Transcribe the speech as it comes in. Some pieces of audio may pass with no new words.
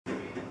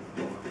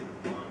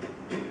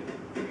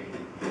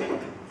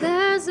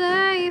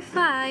a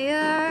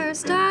fire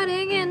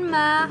starting in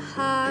my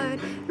heart,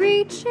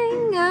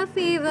 reaching a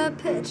fever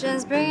pitch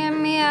and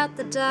bringing me out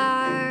the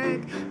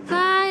dark.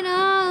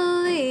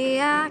 Finally,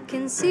 I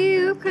can see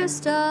you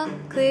crystal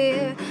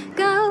clear.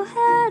 Go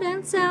ahead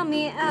and sell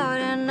me out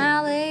and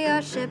I'll lay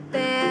your ship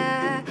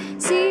bare.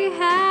 See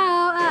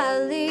how I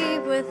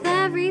leave with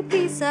every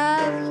piece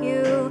of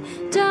you.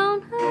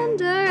 Don't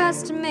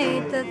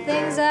underestimate the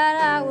things that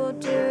I will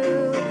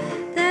do.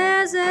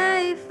 There's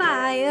a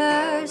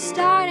fire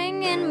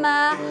starting in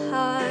my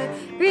heart,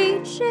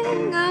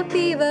 reaching a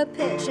fever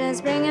pitch and it's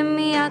bringing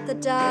me out the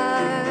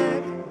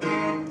dark.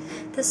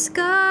 The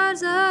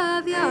scars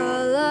of your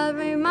love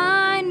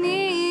remind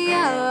me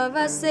of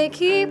us. They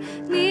keep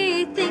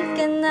me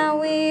thinking that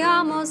we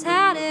almost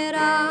had it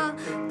all.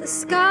 The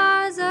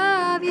scars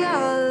of your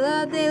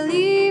love, they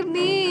leave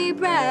me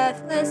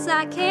breathless.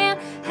 I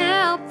can't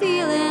help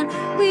feeling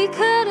we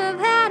could have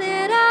had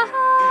it all.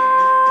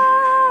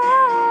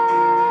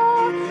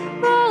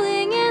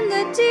 Rolling in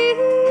the deep,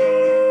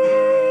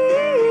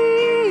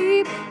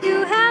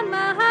 you had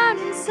my heart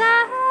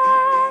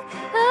inside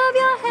of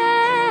your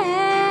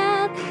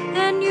hand,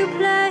 and you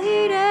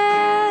played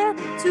it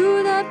to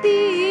the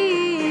beat.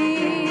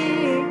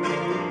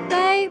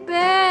 Baby,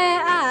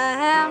 I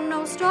have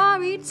no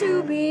story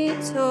to be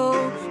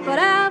told, but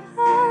I've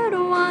heard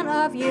one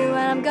of you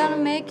and I'm gonna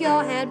make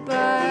your head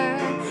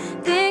burn.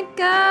 Think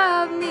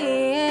of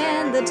me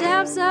in the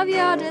depths of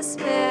your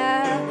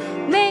despair,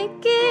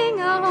 making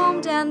a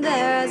home down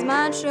there as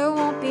mine sure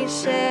won't be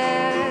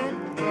shared.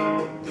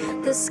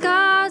 The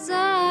scars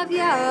of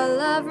your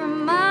love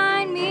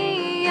remind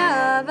me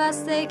of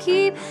us. They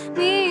keep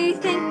me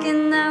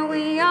thinking that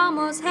we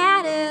almost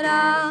had it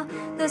all.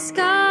 The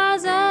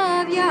scars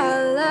of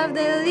your love,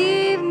 they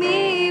leave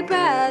me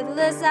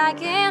breathless. I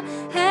can't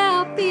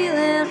help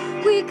feeling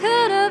we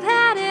could have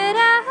had it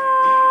all.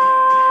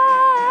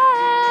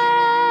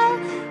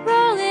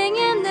 Rolling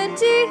in the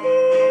deep,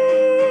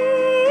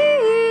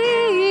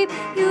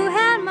 you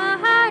had my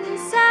heart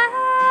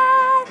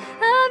inside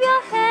of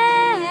your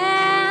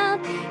hand,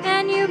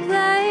 and you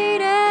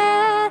played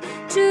it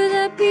to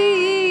the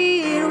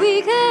beat.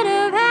 We could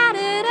have had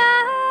it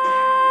all.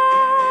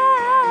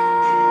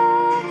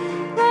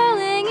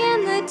 Rolling in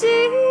the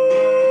deep,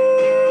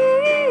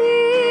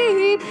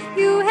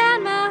 you had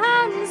my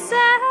heart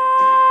inside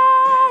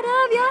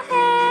of your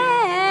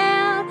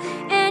hand,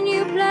 and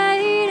you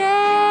played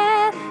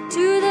it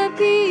to the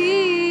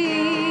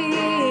beat.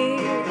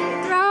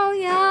 Throw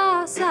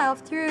yourself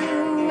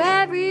through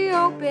every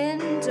open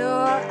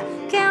door.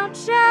 Count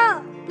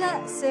your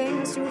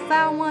blessings to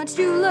find what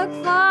you look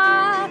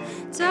for.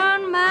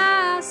 Turn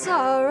my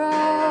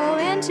sorrow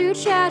into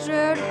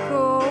treasured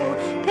gold.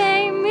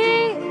 Pay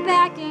me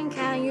back in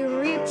kind, you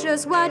reap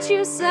just what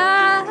you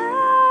sow.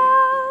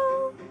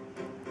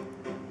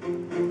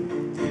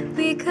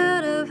 We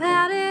could have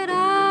had it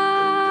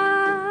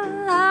all.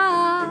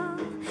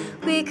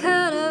 We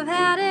could have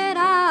had it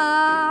all.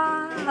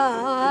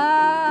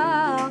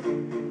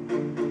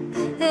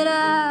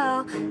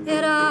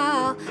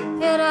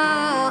 It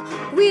all.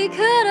 We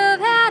could